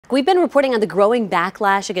back. We've been reporting on the growing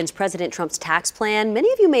backlash against President Trump's tax plan.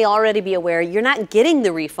 Many of you may already be aware you're not getting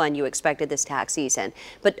the refund you expected this tax season.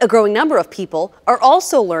 But a growing number of people are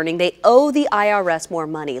also learning they owe the IRS more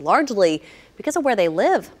money, largely because of where they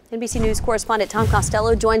live. NBC News correspondent Tom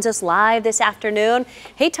Costello joins us live this afternoon.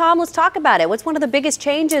 Hey, Tom, let's talk about it. What's one of the biggest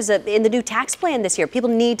changes in the new tax plan this year? People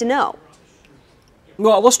need to know.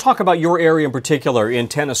 Well, let's talk about your area in particular in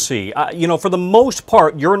Tennessee. For the most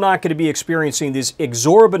part, you're not going to be experiencing these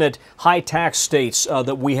exorbitant high tax states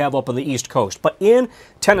that we have up on the East Coast. But in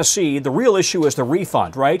Tennessee, the real issue is the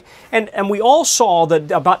refund, right? And we all saw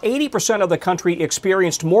that about 80% of the country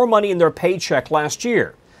experienced more money in their paycheck last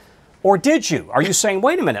year. Or did you? Are you saying,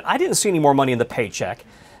 wait a minute, I didn't see any more money in the paycheck?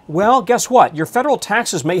 Well, guess what? Your federal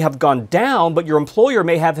taxes may have gone down, but your employer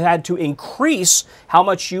may have had to increase how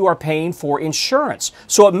much you are paying for insurance.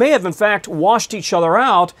 So it may have, in fact, washed each other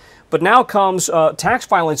out, but now comes tax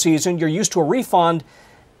filing season. You're used to a refund,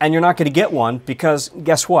 and you're not going to get one because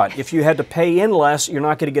guess what? If you had to pay in less, you're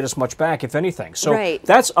not going to get as much back, if anything. So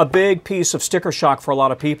That's a big piece of sticker shock for a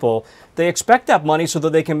lot of people. They expect that money so that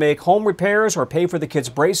they can make home repairs or pay for the kids'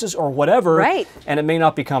 braces or whatever, and it may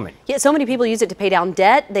not be coming. Yeah, so many people use it to pay down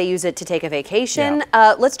debt. They use it to take a vacation.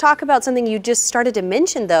 Yeah. Let's talk about something you just started to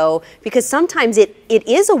mention, though, because sometimes it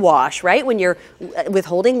is a wash, right? When you're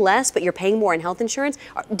withholding less, but you're paying more in health insurance.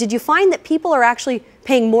 Did you find that people are actually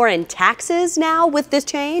paying more in taxes now with this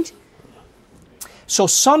change? So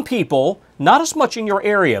some people, not as much in your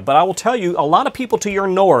area, but I will tell you, a lot of people to your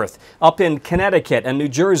north, up in Connecticut and New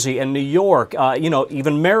Jersey and New York,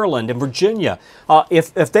 even Maryland and Virginia,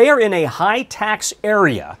 if they are in a high tax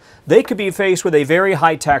area, they could be faced with a very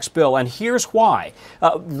high tax bill. And here's why.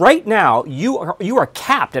 Right now, you are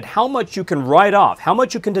capped at how much you can write off, how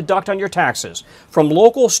much you can deduct on your taxes from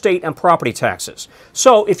local, state, and property taxes.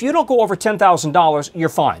 So if you don't go over $10,000, you're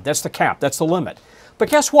fine. That's the cap. That's the limit. But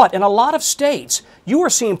guess what? In a lot of states, you are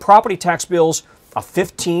seeing property tax bills of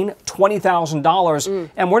 $15,000, $20,000,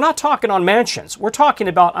 and we're not talking on mansions. We're talking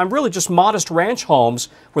about really just modest ranch homes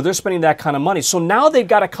where they're spending that kind of money. So now they've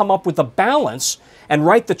got to come up with a balance and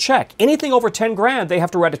write the check. Anything over 10 grand, they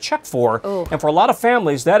have to write a check for. And for a lot of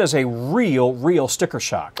families, that is a real sticker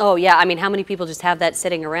shock. Oh, yeah. I mean, how many people just have that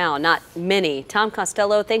sitting around? Not many. Tom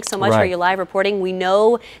Costello, thanks so much for your live reporting. We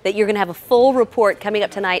know that you're going to have a full report coming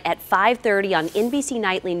up tonight at 5:30 on NBC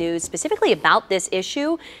Nightly News, specifically about this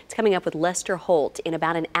issue. It's coming up with Lester Holt in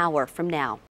about an hour from now.